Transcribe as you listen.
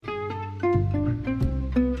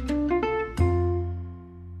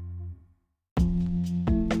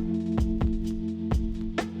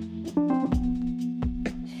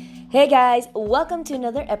Hey guys, welcome to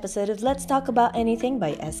another episode of Let's Talk About Anything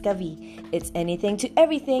by SKV. It's anything to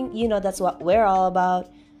everything, that's what we're all about.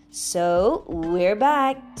 So, we're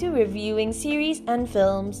back to reviewing series and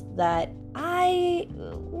films that I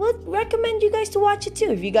would recommend you guys to watch it too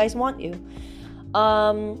if you guys want to.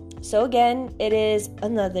 So again, it is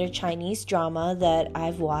another Chinese drama that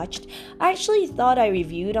I've watched. I actually thought I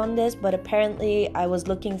reviewed on this, but apparently I was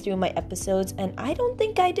looking through my episodes and I don't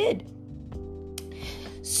think I did.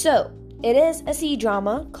 So, it is a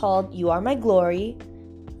C-drama called You Are My Glory.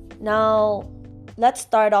 Now, let's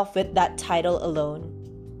start off with that title alone.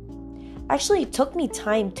 Actually, it took me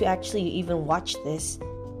time to actually even watch this.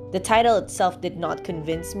 The title itself did not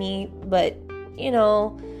convince me, but,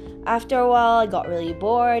 after a while, I got really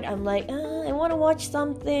bored. I'm like, I want to watch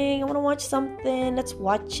something. Let's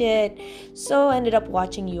watch it. So I ended up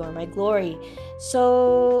watching You Are My Glory.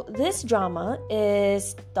 So this drama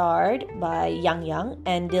is starred by Yang Yang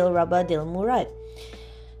and Dilraba Dilmurad.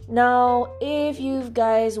 Now, if you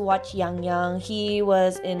guys watch Yang Yang, he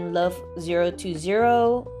was in Love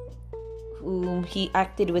 020, whom he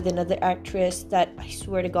acted with another actress that I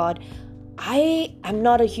swear to God, I am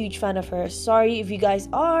not a huge fan of her. Sorry if you guys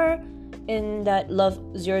are in that Love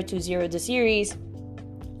 020, the series.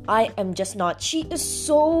 I am just not. She is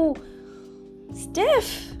so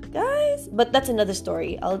stiff, guys. But that's another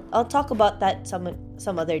story. I'll talk about that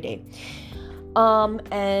some other day.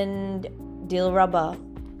 And Dilraba.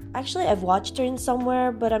 Actually, I've watched her in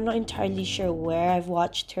somewhere, but I'm not entirely sure where I've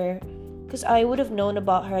watched her. Because I would have known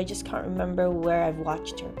about her. I just can't remember where I've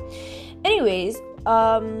watched her. Anyways,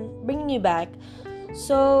 bringing you back.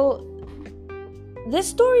 So, this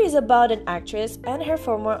story is about an actress and her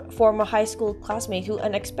former high school classmate who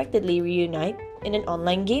unexpectedly reunite in an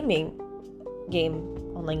online game.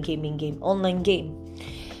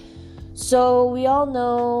 So, we all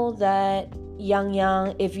know that Yang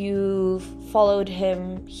Yang, if you've followed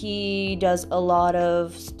him, he does a lot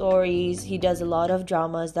of stories, he does a lot of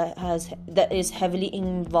dramas that is heavily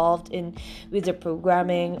involved with the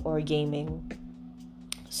programming or gaming.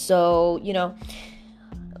 So,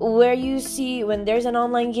 where you see when there's an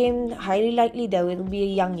online game, highly likely there will be a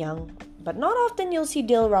Yang Yang, but not often you'll see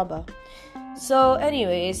Dilraba. So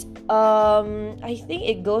anyways, I think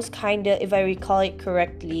it goes kinda, if I recall it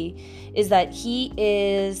correctly, is that he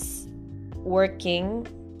is working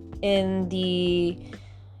in the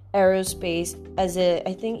aerospace I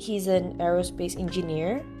think he's an aerospace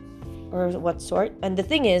engineer or what sort. And the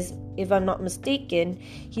thing is, if I'm not mistaken,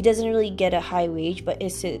 he doesn't really get a high wage, but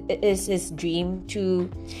it is his dream to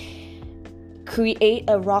create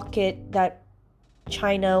a rocket that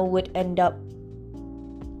China would end up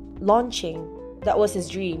launching. That was his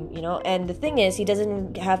dream, and the thing is, he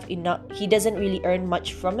doesn't really earn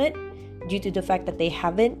much from it due to the fact that they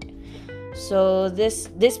haven't. So this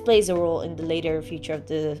plays a role in the later future of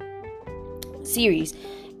the series.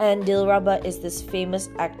 And Dilraba is this famous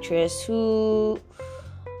actress who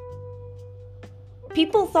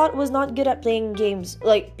people thought was not good at playing games.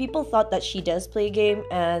 Like, people thought that she does play a game,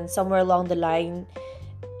 and somewhere along the line,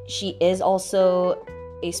 she is also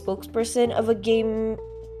a spokesperson of a game,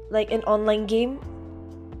 like an online game.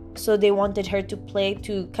 So they wanted her to play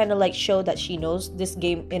to kind of like show that she knows this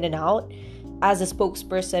game in and out. As a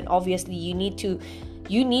spokesperson, obviously you need to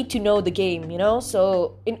know the game,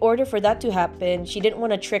 So in order for that to happen, she didn't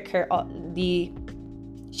want to trick her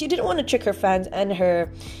fans and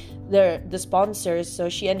the sponsors. So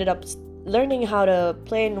she ended up learning how to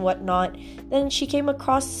play and whatnot. Then she came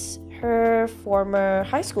across her former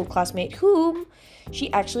high school classmate, whom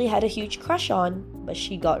she actually had a huge crush on, but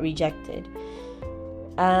she got rejected.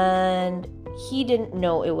 And he didn't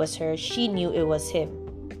know it was her. She knew it was him.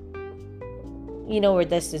 You know where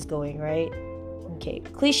this is going, right? Okay,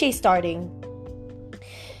 cliche starting.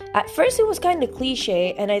 At first, it was kind of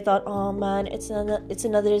cliche, and I thought, oh man, it's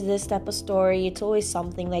another this type of story. It's always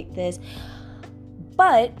something like this.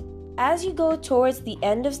 But as you go towards the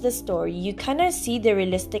end of the story, you kind of see the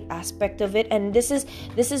realistic aspect of it, and this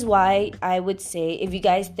is why I would say, if you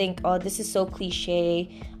guys think, oh, this is so cliche,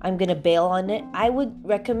 I'm gonna bail on it, I would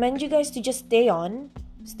recommend you guys to just stay on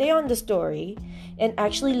the story and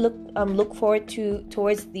actually look forward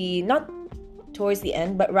towards the not towards the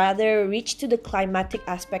end, but rather reach to the climatic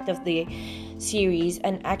aspect of the series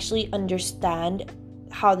and actually understand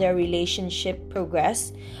how their relationship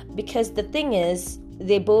progress. Because the thing is,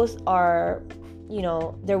 they both are,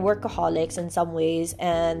 they're workaholics in some ways,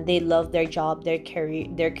 and they love their job, their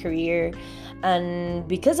career, and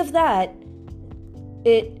because of that,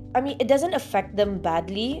 it doesn't affect them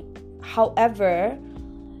badly. However,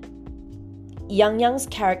 Yang Yang's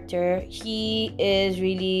character, he is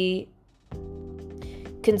really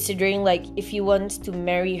considering like if he wants to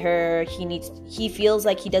marry her, he feels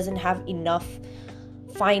like he doesn't have enough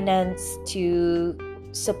finance to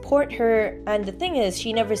support her. And the thing is,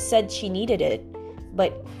 she never said she needed it,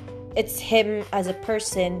 but it's him as a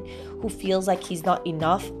person who feels like he's not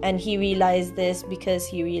enough. And he realized this because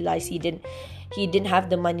he realized he didn't have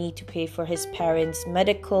the money to pay for his parents'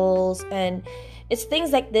 medicals. And it's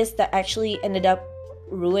things like this that actually ended up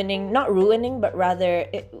not ruining, but rather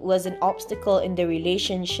it was an obstacle in the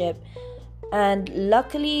relationship. And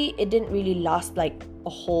luckily it didn't really last like a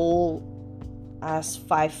whole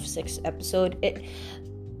 5-6 episode.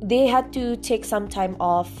 They had to take some time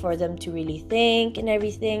off for them to really think and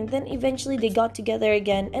everything. Then eventually they got together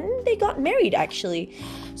again and they got married actually.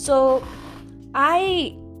 So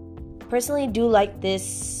I personally do like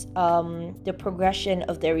this, the progression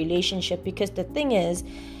of their relationship, because the thing is,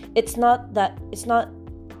 it's not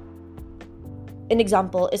an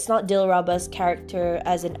example, it's not Dilruba's character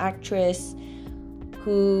as an actress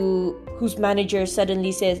whose manager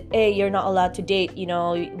suddenly says, hey, you're not allowed to date,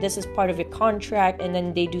 this is part of your contract, and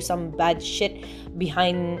then they do some bad shit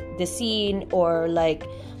behind the scene. Or like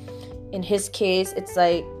in his case, it's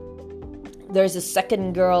like there's a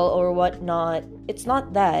second girl or whatnot. It's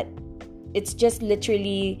not that. It's just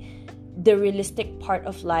literally the realistic part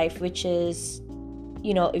of life, which is,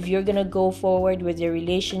 if you're gonna go forward with your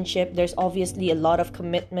relationship, there's obviously a lot of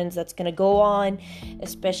commitments that's gonna go on,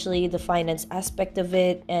 especially the finance aspect of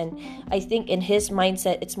it. And I think in his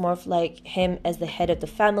mindset, it's more of like him as the head of the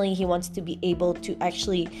family. He wants to be able to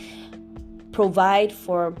actually provide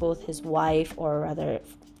for both his wife, or rather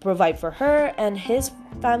provide for her and his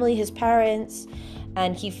family, his parents.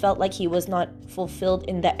 And he felt like he was not fulfilled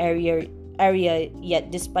in that area yet,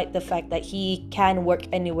 despite the fact that he can work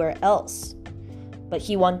anywhere else. But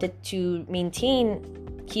he wanted to stay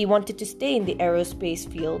in the aerospace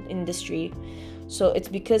field industry. So it's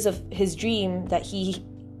because of his dream that he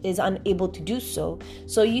is unable to do so.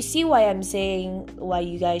 So you see why I'm saying why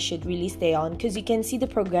you guys should really stay on, because you can see the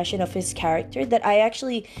progression of his character that I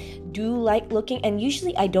actually do like looking. And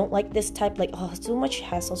usually I don't like this type, like, oh, so much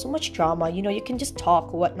hassle, so much drama, you can just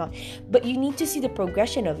talk or whatnot. But you need to see the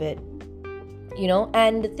progression of it,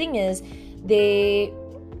 And the thing is,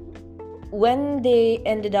 when they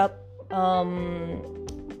end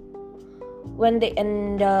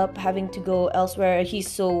up having to go elsewhere, he's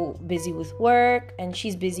so busy with work and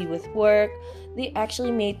she's busy with work. They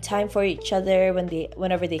actually made time for each other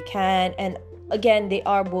whenever they can. And again, they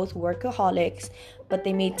are both workaholics, but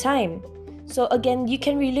they made time. So again, you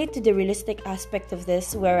can relate to the realistic aspect of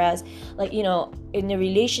this. Whereas, like, in a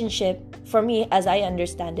relationship, for me, as I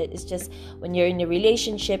understand it, it's just when you're in a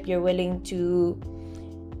relationship, you're willing to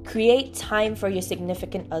create time for your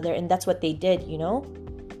significant other, and that's what they did.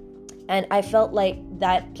 And I felt like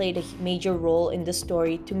that played a major role in the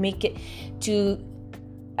story to make it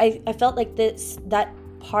I felt like that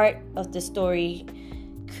part of the story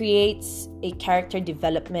creates a character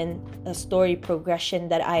development, a story progression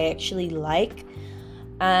that I actually like.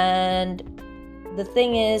 And the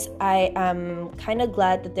thing is, I am kind of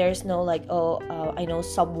glad that there's no like, I know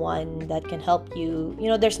someone that can help you.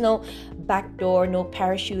 There's no backdoor, no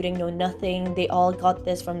parachuting, no nothing. They all got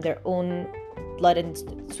this from their own blood and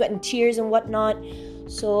sweat and tears and whatnot.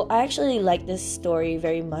 So I actually like this story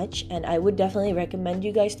very much, and I would definitely recommend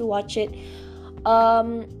you guys to watch it.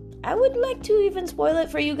 I would like to even spoil it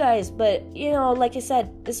for you guys, but like I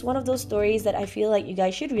said, it's one of those stories that I feel like you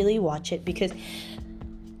guys should really watch it, because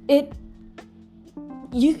if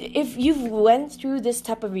you've went through this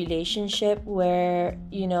type of relationship where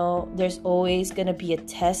there's always gonna be a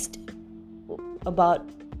test about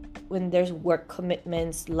when there's work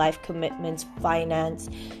commitments, life commitments, finance,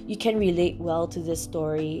 you can relate well to this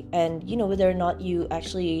story. And whether or not you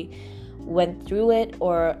actually went through it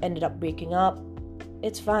or ended up breaking up,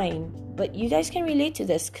 it's fine. But you guys can relate to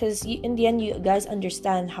this, because in the end, you guys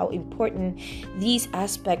understand how important these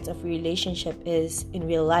aspects of relationship is in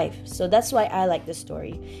real life. So that's why I like this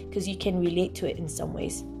story, because you can relate to it in some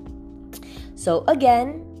ways. So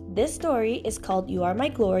again, this story is called You Are My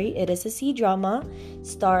Glory. It is a C-drama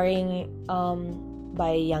starring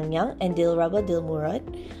by Yang Yang and Dilruba Dilmurad.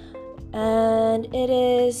 And it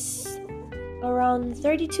is around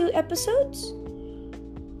 32 episodes.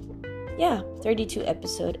 Yeah, 32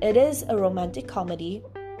 episodes. It is a romantic comedy.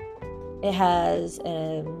 It has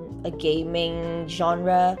a gaming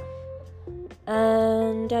genre.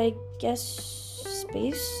 And I guess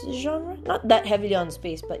space genre? Not that heavily on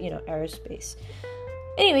space, but aerospace.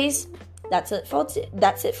 Anyways, that's it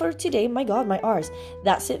for today. My God, my R's.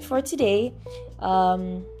 That's it for today.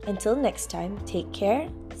 Until next time, take care,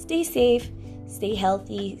 stay safe, stay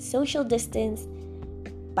healthy, social distance,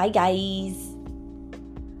 Bye, guys.